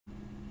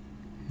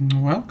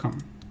Welcome.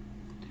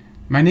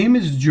 My name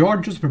is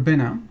Georgios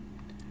Verbena,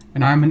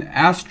 and I'm an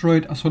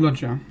asteroid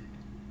astrologer.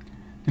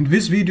 And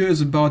this video is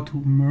about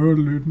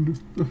Merlin.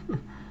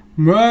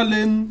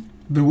 Merlin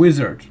the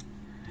wizard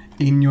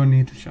in your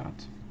natal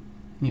chart.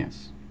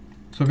 Yes.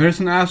 So there's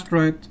an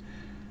asteroid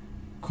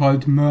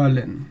called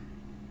Merlin.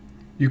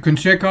 You can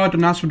check out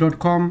on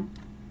astro.com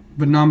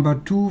the number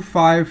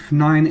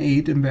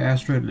 2598 in the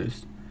asteroid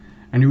list,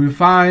 and you will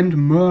find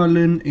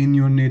Merlin in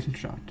your natal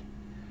chart.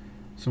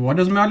 So what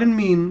does Merlin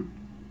mean?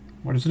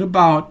 What is it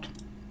about?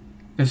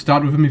 Let's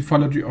start with the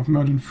mythology of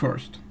Merlin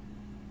first.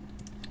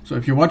 So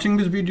if you're watching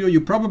this video,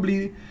 you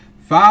probably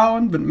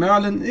found that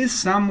Merlin is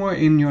somewhere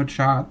in your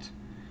chart,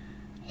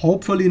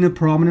 hopefully in a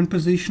prominent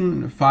position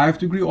in a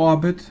 5-degree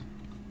orbit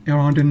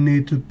around a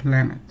natal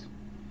planet.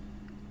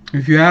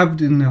 If you have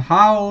it in the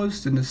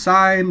house, in the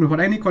sign, without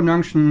any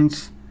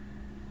conjunctions,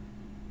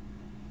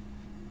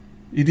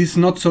 it is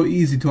not so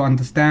easy to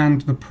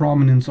understand the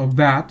prominence of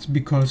that,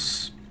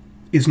 because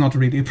it's not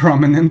really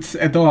prominent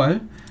at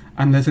all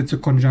unless it's a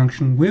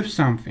conjunction with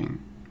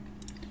something.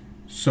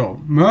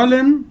 So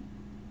Merlin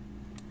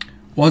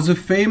was a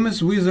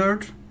famous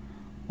wizard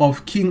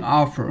of King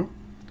Arthur,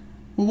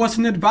 who was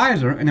an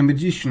advisor and a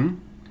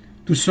magician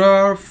to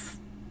serve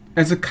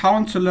as a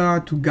counselor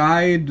to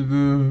guide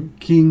the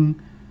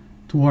king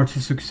towards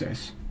his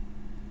success.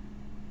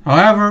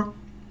 However,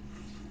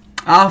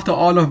 after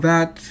all of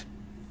that,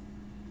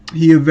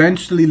 he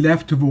eventually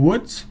left to the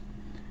woods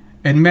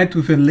and met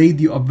with a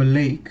lady of the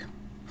lake,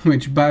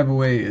 which, by the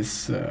way,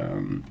 is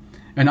an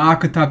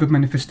archetypic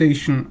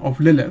manifestation of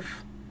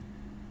Lilith,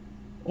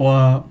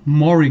 or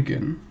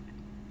Morrigan,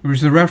 which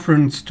is a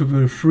reference to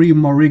the three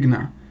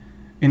Morrigna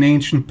in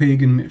ancient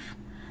pagan myth.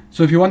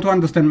 So if you want to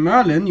understand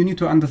Merlin, you need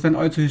to understand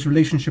also his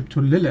relationship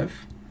to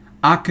Lilith,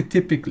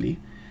 archetypically,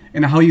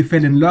 and how he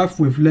fell in love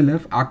with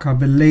Lilith, aka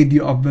the lady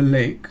of the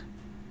lake.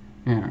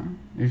 Yeah,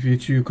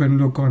 if you can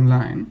look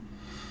online,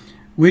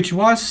 which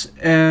was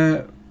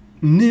a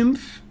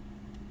nymph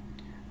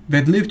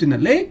that lived in a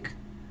lake,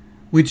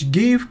 which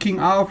gave King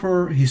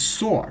Arthur his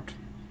sword.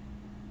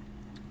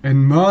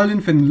 And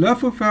Merlin fell in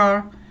love with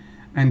her,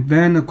 and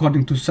then,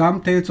 according to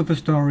some tales of the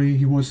story,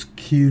 he was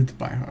killed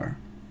by her,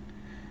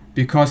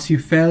 because he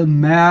fell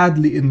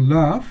madly in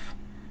love,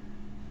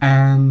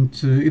 and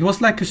it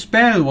was like a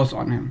spell was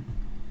on him.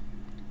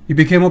 He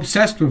became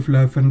obsessed with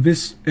love, and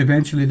this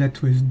eventually led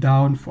to his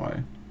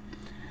downfall.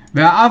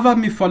 There are other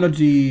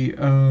mythology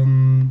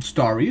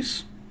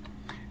stories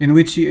in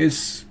which he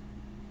is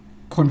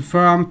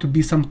confirmed to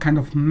be some kind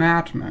of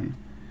madman,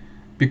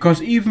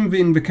 because even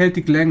in the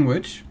Celtic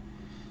language,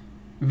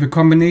 the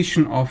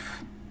combination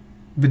of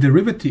the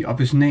derivative of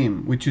his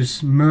name, which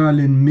is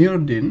Merlin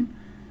Myrdin,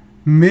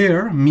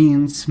 Myr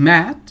means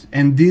mad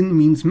and Din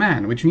means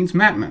man, which means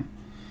madman.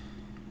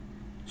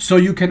 So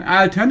you can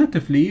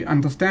alternatively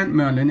understand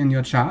Merlin in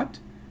your chart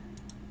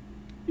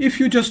if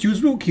you just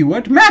use the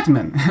keyword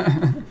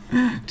madman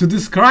to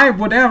describe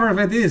whatever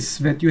that is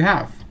that you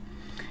have.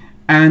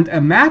 And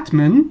a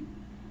madman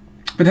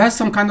that has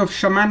some kind of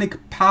shamanic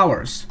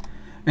powers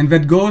and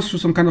that goes through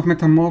some kind of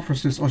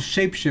metamorphosis or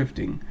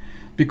shape-shifting,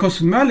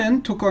 because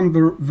Merlin took on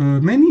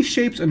the many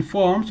shapes and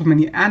forms of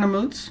many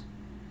animals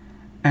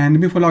and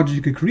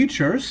mythological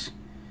creatures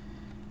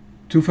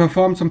to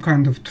perform some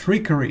kind of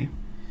trickery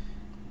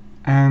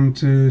and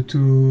to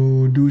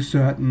do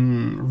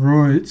certain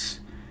roles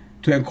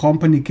to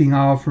accompany King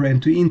Arthur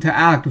and to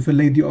interact with the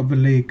Lady of the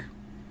Lake.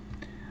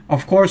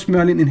 Of course,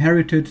 Merlin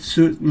inherited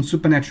certain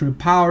supernatural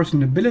powers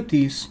and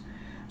abilities,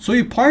 so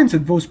he points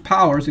at those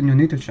powers in your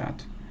natal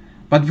chart.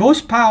 But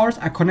those powers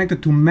are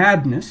connected to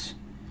madness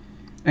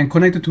and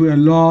connected to a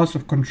loss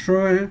of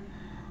control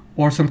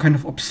or some kind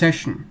of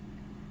obsession.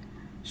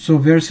 So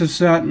there's a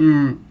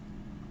certain,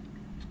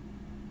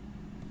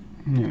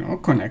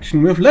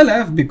 connection with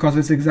Lilith, because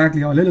it's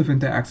exactly how Lilith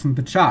interacts in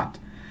the chart.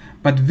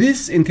 But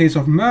this, in case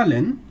of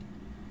Merlin,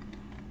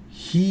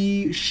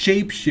 he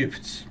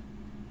shapeshifts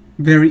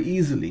very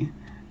easily,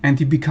 and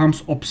he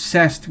becomes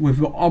obsessed with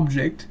the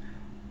object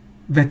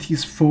that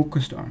he's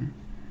focused on.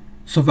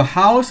 So the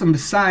house and the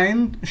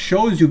sign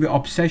shows you the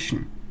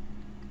obsession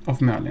of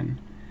Merlin.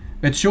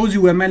 That shows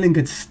you where Merlin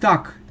gets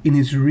stuck in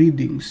his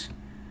readings,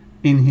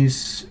 in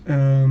his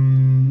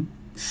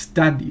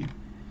study,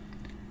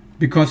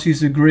 because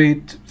he's a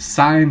great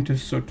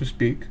scientist, so to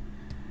speak,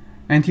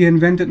 and he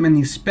invented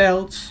many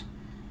spells.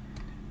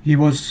 He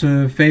was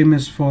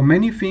famous for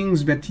many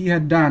things that he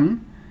had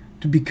done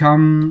to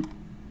become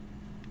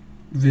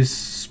this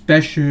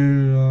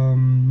special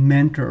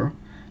mentor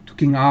to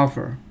King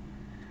Arthur.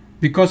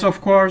 Because,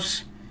 of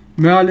course,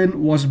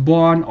 Merlin was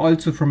born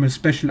also from a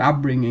special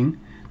upbringing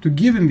to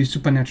give him these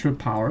supernatural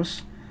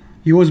powers.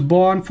 He was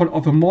born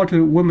of a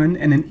mortal woman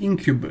and an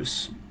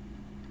incubus.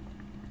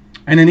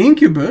 And an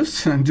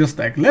incubus, just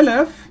like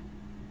Lilith,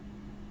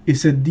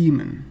 is a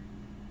demon.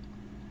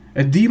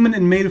 A demon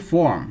in male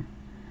form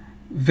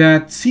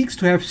that seeks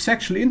to have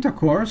sexual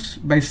intercourse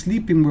by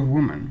sleeping with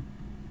women,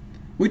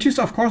 which is,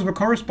 of course, the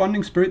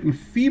corresponding spirit in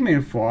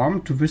female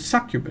form to the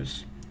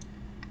succubus.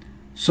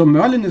 So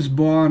Merlin is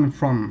born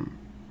from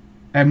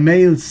a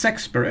male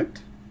sex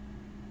spirit,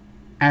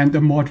 and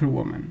a mortal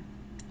woman.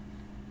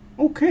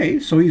 Okay,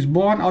 so he's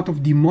born out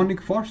of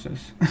demonic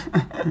forces.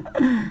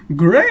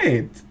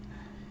 Great!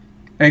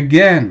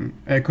 Again,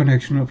 a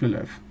connection of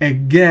Lilith.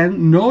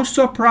 Again, no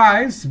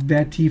surprise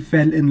that he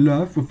fell in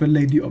love with the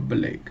Lady of the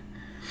Lake.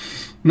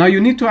 Now you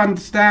need to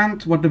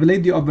understand what the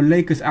Lady of the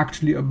Lake is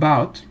actually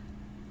about,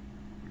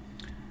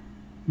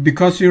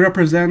 because she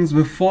represents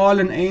the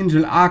fallen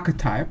angel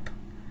archetype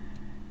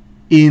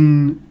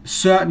in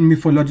certain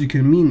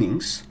mythological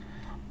meanings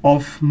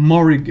of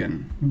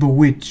Morrigan, the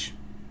witch.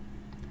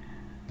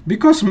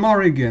 Because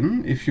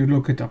Morrigan, if you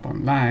look it up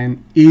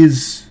online,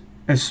 is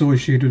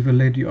associated with the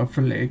Lady of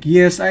the Lake.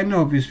 Yes, I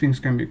know these things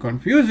can be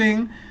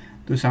confusing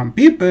to some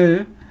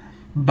people,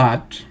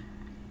 but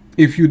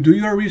if you do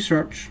your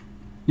research,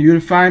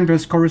 you'll find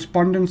there's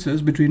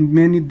correspondences between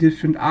many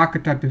different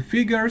archetypal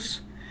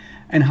figures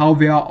and how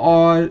they are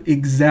all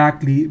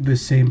exactly the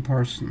same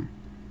person.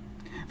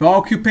 The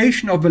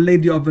occupation of the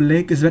Lady of the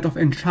Lake is that of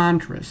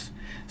enchantress.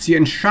 She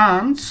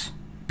enchants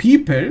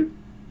people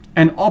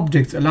and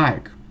objects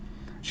alike.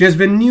 She has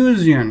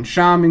Venusian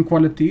charming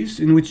qualities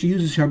in which she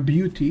uses her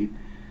beauty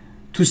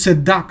to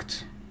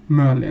seduct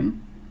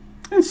Merlin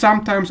and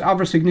sometimes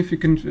other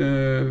significant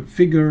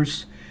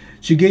figures.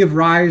 She gave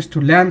rise to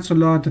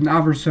Lancelot and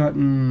other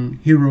certain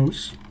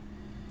heroes,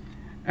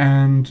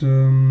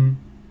 and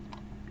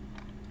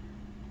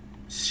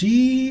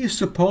she is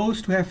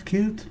supposed to have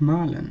killed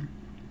Merlin.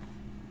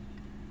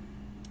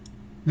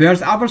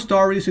 There's other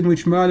stories in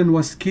which Merlin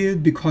was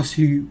killed because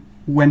he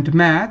went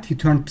mad, he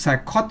turned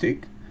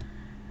psychotic,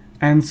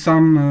 and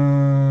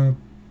some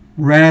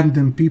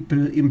random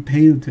people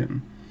impaled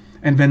him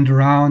and then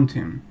drowned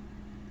him.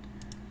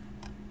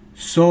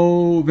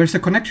 So there's a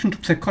connection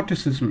to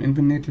psychoticism in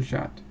the natal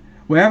chart.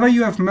 Wherever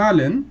you have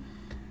Merlin,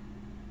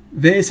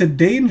 there is a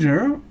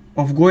danger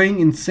of going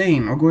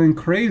insane or going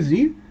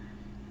crazy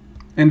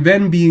and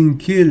then being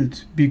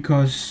killed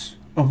because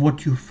of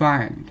what you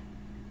find,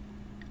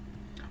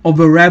 of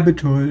the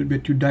rabbit hole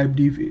that you dive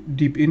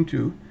deep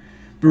into,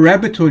 the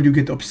rabbit hole you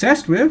get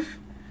obsessed with,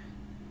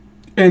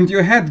 and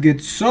your head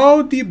gets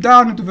so deep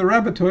down into the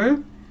rabbit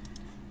hole,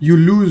 you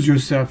lose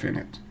yourself in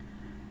it.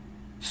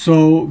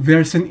 So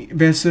there's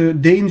a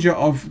danger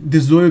of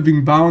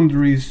dissolving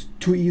boundaries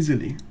too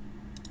easily.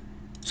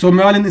 So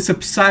Merlin is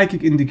a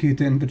psychic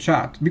indicator in the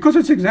chart, because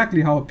it's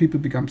exactly how people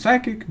become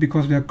psychic,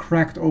 because they're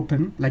cracked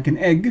open like an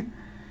egg.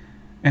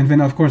 And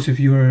then of course if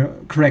you're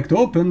cracked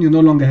open, you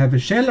no longer have a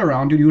shell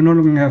around you, you no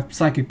longer have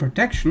psychic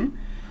protection.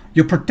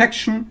 Your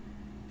protection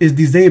is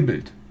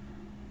disabled.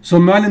 So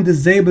Merlin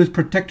disables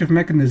protective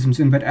mechanisms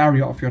in that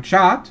area of your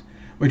chart,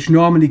 which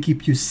normally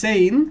keep you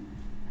sane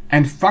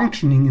and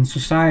functioning in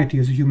society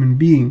as a human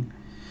being.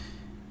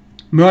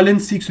 Merlin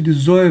seeks to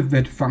dissolve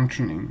that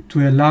functioning,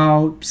 to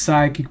allow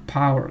psychic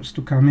powers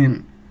to come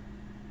in.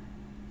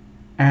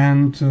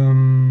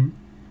 And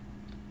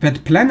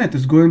that planet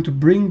is going to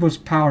bring those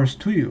powers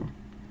to you.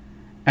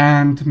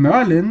 And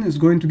Merlin is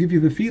going to give you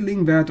the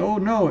feeling that, oh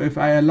no, if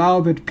I allow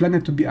that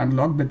planet to be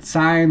unlocked, that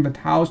sign, that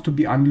house to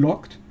be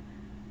unlocked,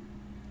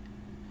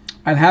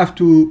 I'll have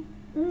to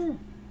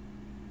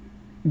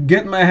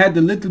get my head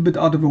a little bit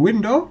out of the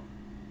window.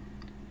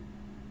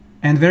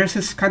 And there's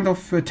this kind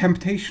of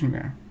temptation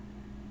there.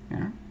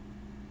 Yeah?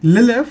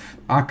 Lilith,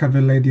 aka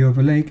the Lady of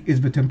the Lake,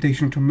 is the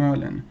temptation to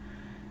Merlin.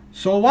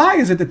 So why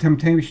is it a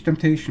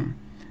temptation?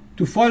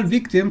 To fall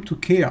victim to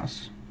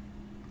chaos.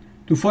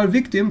 To fall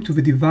victim to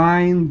the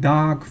divine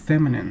dark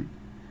feminine.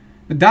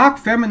 The dark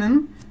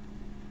feminine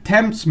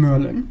tempts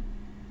Merlin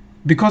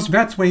because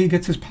that's where he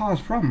gets his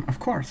powers from, of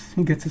course.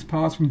 He gets his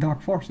powers from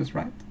dark forces,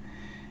 right?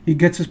 He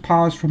gets his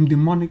powers from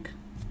demonic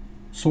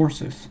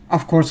sources.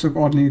 Of course,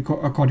 according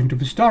to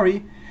the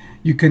story,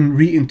 you can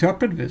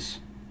reinterpret this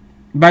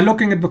by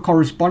looking at the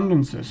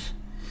correspondences.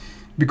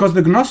 Because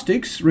the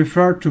Gnostics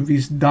refer to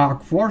these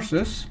dark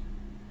forces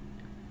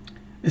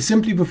as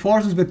simply the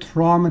forces that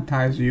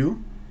traumatize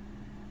you.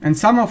 And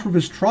somehow through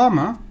this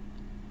trauma,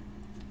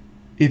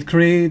 it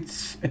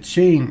creates a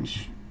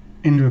change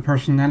in the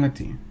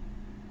personality.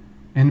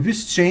 And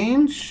this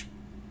change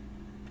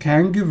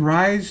can give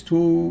rise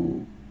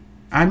to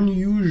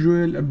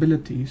unusual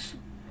abilities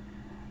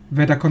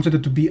that are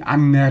considered to be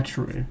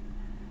unnatural.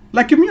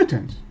 Like a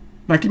mutant,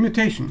 like a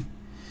mutation.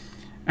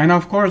 And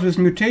of course this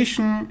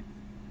mutation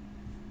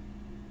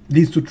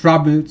leads to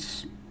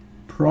troubles,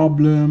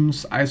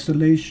 problems,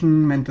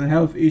 isolation, mental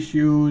health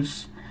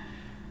issues.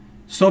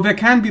 So there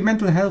can be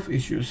mental health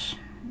issues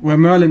where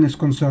Merlin is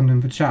concerned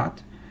in the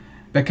chart.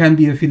 There can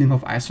be a feeling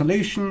of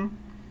isolation.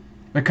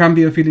 There can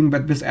be a feeling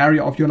that this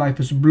area of your life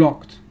is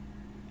blocked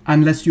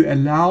unless you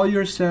allow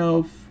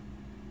yourself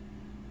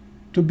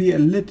to be a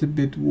little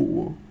bit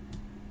woo-woo.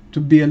 To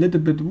be a little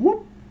bit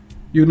whoop,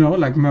 you know,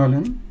 like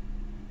Merlin.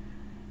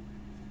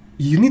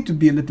 You need to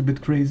be a little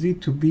bit crazy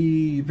to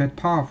be that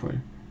powerful,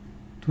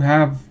 to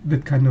have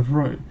that kind of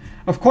role.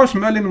 Of course,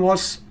 Merlin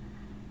was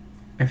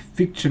a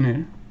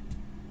fictional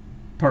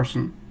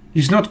person.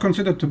 He's not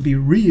considered to be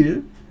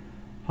real.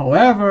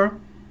 However,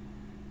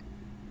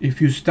 if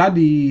you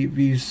study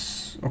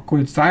these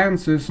occult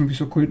sciences and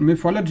these occult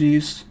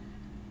mythologies,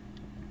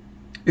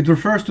 it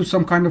refers to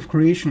some kind of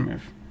creation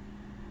myth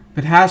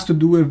that has to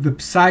do with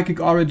the psychic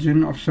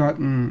origin of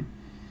certain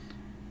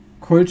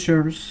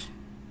cultures,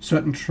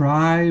 certain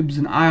tribes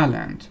in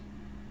Ireland,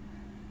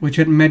 which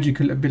had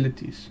magical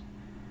abilities.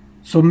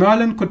 So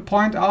Merlin could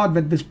point out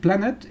that this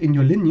planet in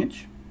your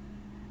lineage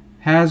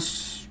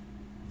has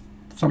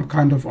some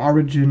kind of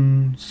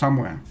origin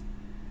somewhere.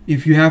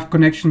 If you have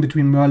connection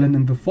between Merlin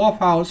and the 4th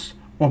house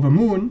or the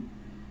moon,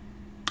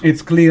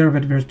 it's clear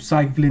that there's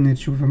psychic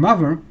lineage with a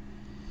mother.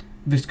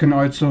 This can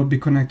also be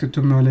connected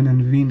to Merlin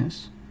and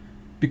Venus,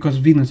 because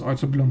Venus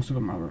also belongs to the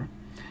mother.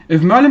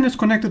 If Merlin is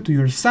connected to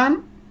your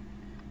sun,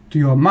 to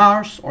your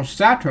Mars or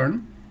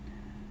Saturn,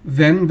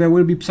 then there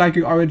will be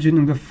psychic origin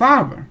in the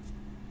father.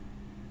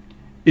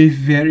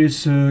 If there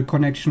is a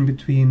connection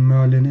between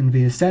Merlin and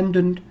the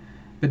ascendant,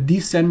 the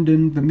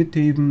descendant, the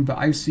midheaven, the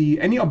IC,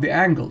 any of the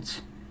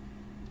angles,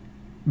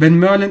 then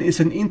Merlin is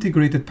an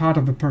integrated part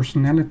of the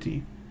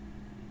personality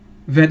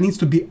that needs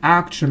to be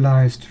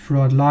actualized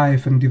throughout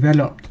life and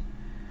developed.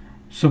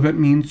 So that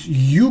means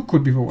you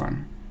could be the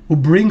one who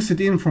brings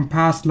it in from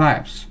past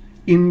lives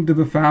into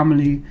the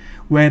family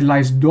where it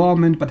lies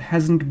dormant but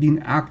hasn't been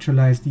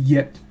actualized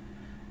yet.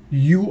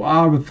 You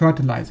are the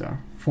fertilizer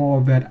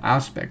for that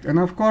aspect. And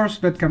of course,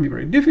 that can be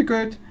very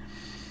difficult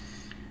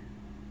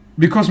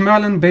because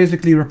Merlin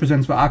basically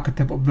represents the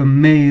archetype of the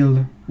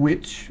male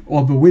witch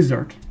or the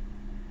wizard.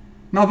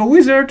 Now, the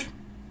wizard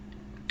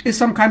is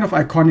some kind of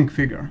iconic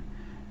figure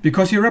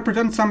because he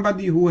represents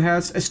somebody who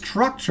has a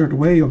structured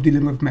way of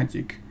dealing with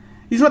magic.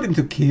 He's not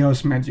into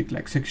chaos magic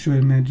like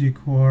sexual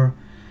magic or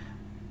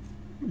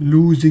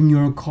losing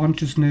your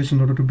consciousness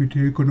in order to be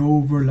taken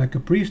over like a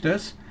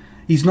priestess.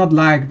 He's not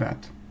like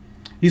that.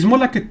 He's more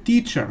like a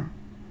teacher,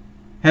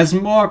 has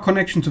more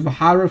connection to the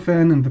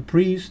hierophant and the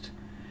priest,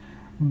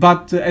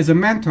 but as a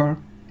mentor,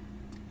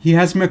 he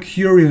has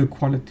mercurial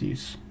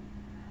qualities.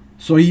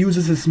 So he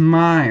uses his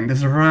mind,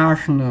 his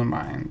rational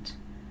mind,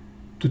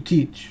 to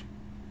teach.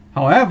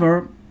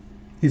 However,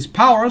 his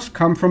powers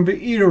come from the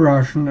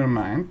irrational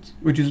mind,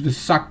 which is the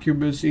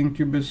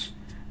succubus-incubus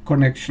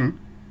connection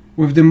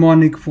with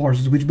demonic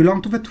forces, which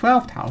belong to the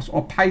 12th house,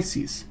 or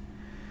Pisces.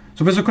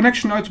 So there's a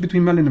connection also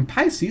between Merlin and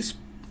Pisces.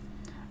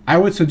 I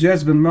would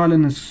suggest that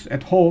Merlin is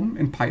at home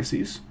in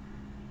Pisces.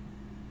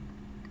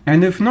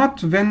 And if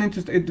not,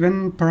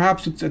 then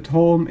perhaps it's at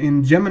home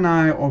in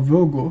Gemini or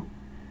Virgo,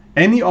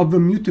 any of the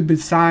mutable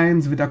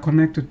signs that are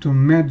connected to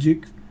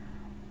magic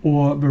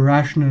or the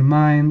rational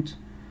mind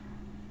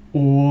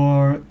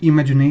or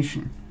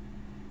imagination,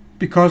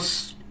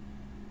 because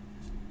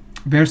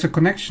there's a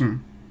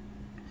connection.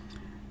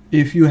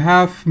 If you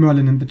have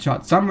Merlin in the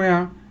chart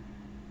somewhere,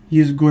 he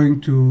is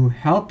going to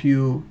help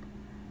you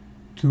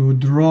to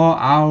draw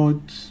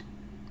out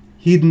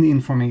hidden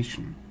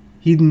information,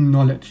 hidden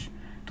knowledge,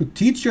 to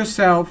teach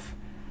yourself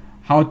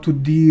how to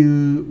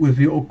deal with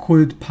the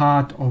occult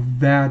part of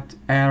that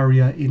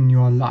area in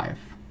your life.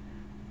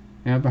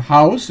 Yeah, the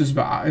house is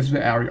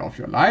the area of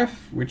your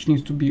life which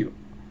needs to be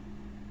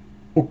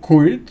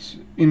occult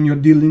in your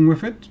dealing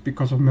with it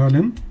because of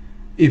Merlin.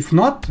 If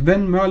not,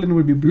 then Merlin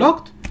will be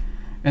blocked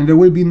and there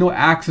will be no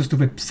access to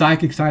the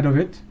psychic side of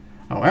it.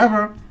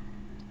 However,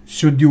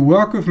 should you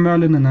work with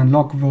Merlin and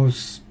unlock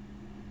those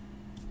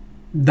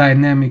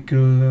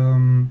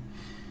dynamical,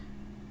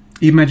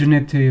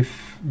 imaginative,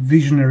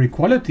 visionary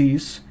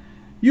qualities,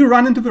 you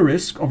run into the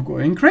risk of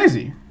going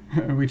crazy,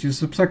 which is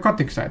the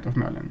psychotic side of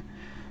Merlin.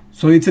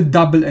 So it's a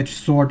double-edged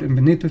sword in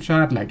the natal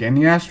chart, like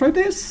any asteroid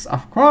is,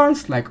 of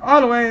course, like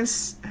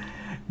always.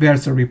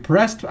 There's a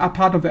repressed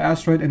part of the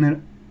asteroid and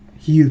a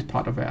healed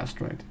part of the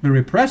asteroid. The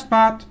repressed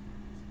part,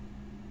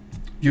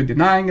 you're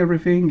denying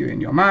everything, you're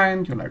in your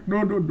mind, you're like,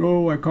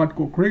 no, I can't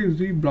go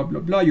crazy, blah,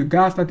 blah, blah, you're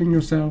gaslighting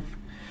yourself.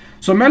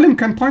 So Merlin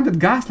can point at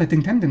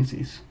gaslighting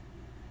tendencies,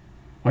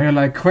 where you're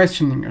like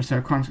questioning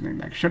yourself constantly,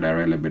 like, should I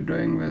really be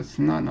doing this?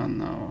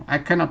 No, I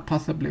cannot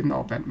possibly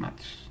know that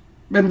much.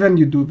 And then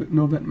you do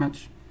know that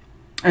much,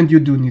 and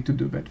you do need to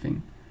do that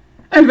thing.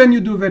 And then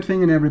you do that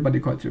thing and everybody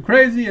calls you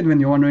crazy, and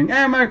then you're wondering,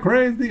 am I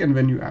crazy? And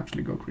then you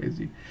actually go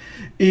crazy,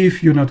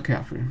 if you're not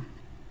careful.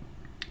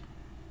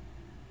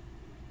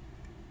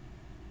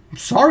 I'm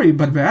sorry,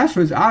 but the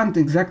asteroids aren't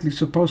exactly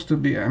supposed to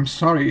be, I'm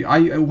sorry,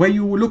 were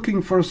you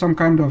looking for some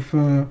kind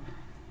of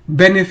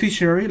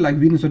beneficiary like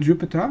Venus or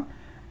Jupiter?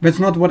 That's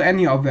not what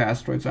any of the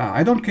asteroids are.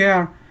 I don't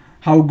care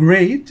how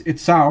great it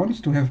sounds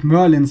to have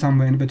Merlin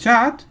somewhere in the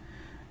chart,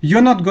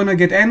 you're not gonna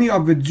get any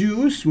of the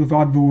juice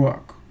without the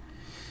work.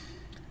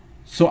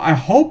 So I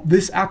hope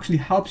this actually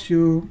helps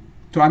you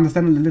to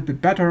understand a little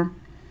bit better.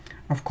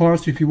 Of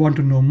course, if you want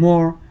to know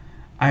more,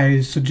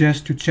 I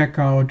suggest to check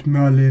out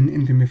Merlin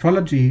in the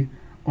Mythology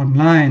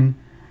online,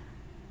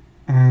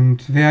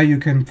 and there you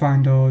can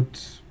find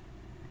out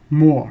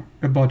more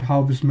about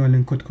how this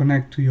Merlin could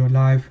connect to your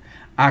life,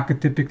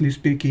 archetypically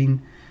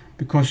speaking,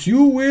 because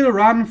you will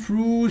run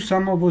through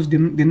some of those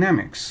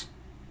dynamics.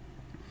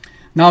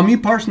 Now, me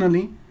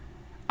personally,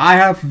 I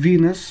have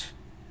Venus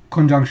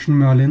conjunction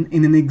Merlin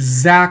in an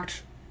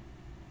exact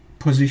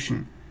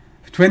position.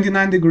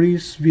 29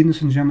 degrees,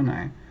 Venus in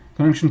Gemini.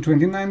 Conjunction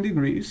 29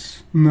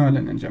 degrees,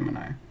 Merlin in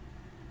Gemini.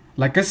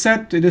 Like I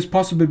said, it is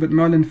possible that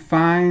Merlin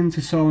finds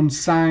his own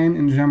sign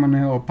in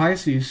Gemini or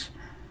Pisces.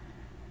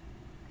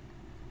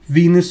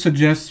 Venus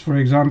suggests, for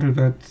example,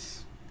 that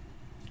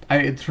I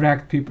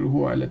attract people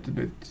who are a little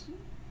bit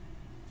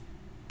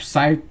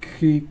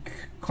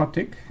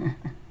psychotic.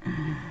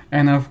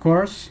 And of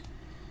course,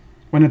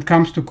 when it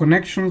comes to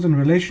connections and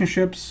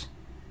relationships,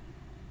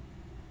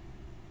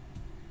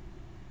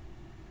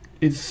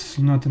 it's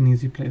not an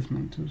easy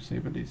placement, to say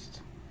the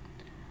least.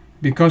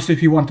 Because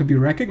if you want to be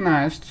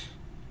recognized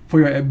for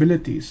your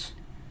abilities,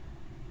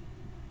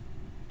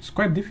 it's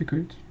quite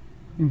difficult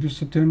in the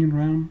Saturnian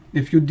realm.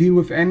 If you deal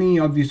with any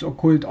of these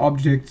occult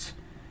objects,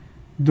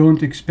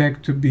 don't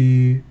expect to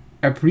be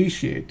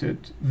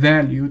appreciated,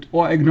 valued,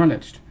 or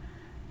acknowledged.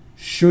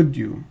 Should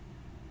you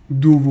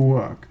do the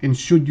work, and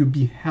should you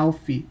be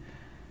healthy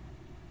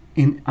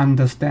in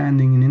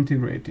understanding and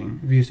integrating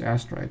these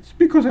asteroids,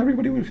 because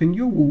everybody will think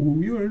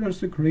you're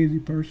just a crazy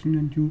person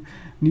and you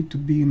need to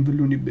be in the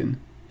loony bin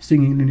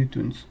singing Looney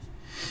Tunes,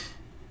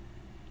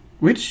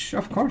 which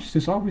of course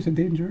is always a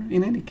danger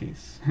in any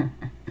case.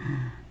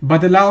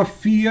 But allow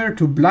fear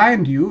to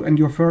blind you and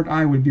your third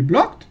eye will be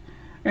blocked,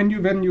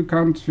 and then you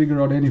can't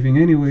figure out anything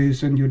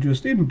anyways, and you're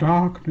just in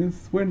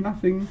darkness where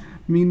nothing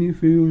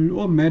meaningful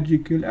or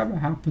magical ever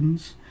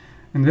happens.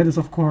 And that is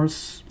of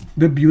course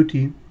the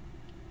beauty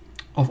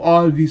of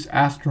all these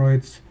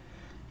asteroids,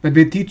 that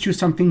they teach you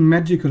something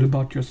magical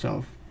about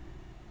yourself,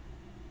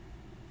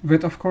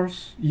 that of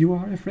course you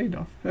are afraid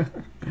of.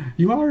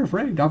 You are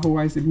afraid,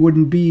 otherwise it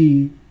wouldn't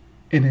be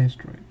an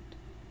asteroid,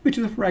 which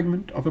is a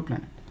fragment of a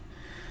planet.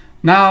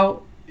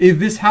 Now, if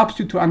this helps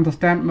you to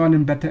understand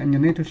Merlin better in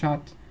your natal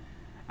chart,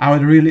 I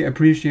would really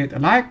appreciate a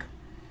like.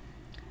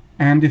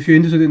 And if you're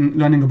interested in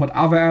learning about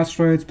other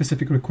asteroids,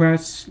 specific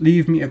requests,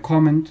 leave me a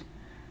comment,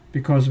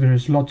 because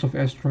there's lots of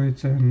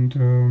asteroids,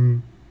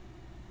 and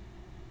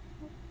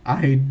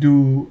I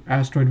do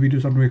asteroid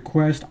videos on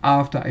request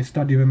after I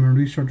study them and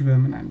research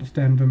them and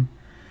understand them.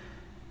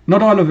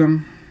 Not all of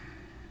them,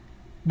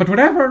 but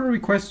whatever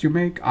requests you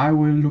make, I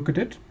will look at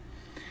it.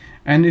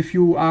 And if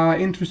you are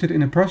interested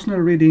in a personal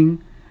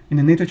reading, in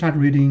a natal chart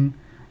reading,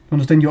 to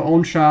understand your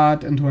own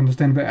chart and to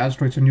understand the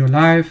asteroids in your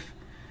life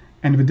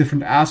and the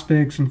different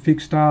aspects and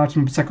fixed stars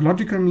and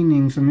psychological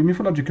meanings and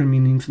mythological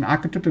meanings and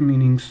archetypal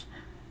meanings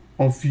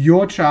of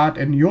your chart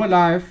and your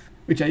life,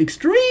 which are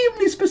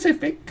extremely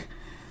specific,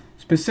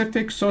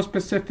 so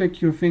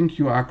specific you think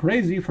you are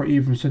crazy for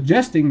even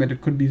suggesting that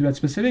it could be that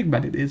specific,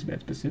 but it is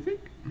that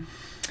specific,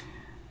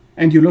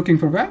 and you're looking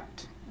for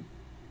that,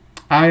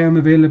 I am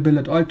available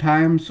at all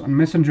times on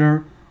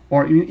Messenger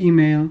or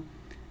email.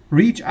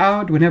 Reach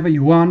out whenever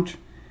you want,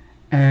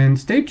 and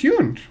stay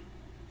tuned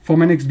for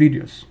my next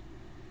videos.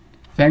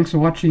 Thanks for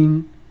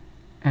watching,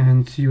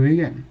 and see you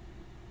again.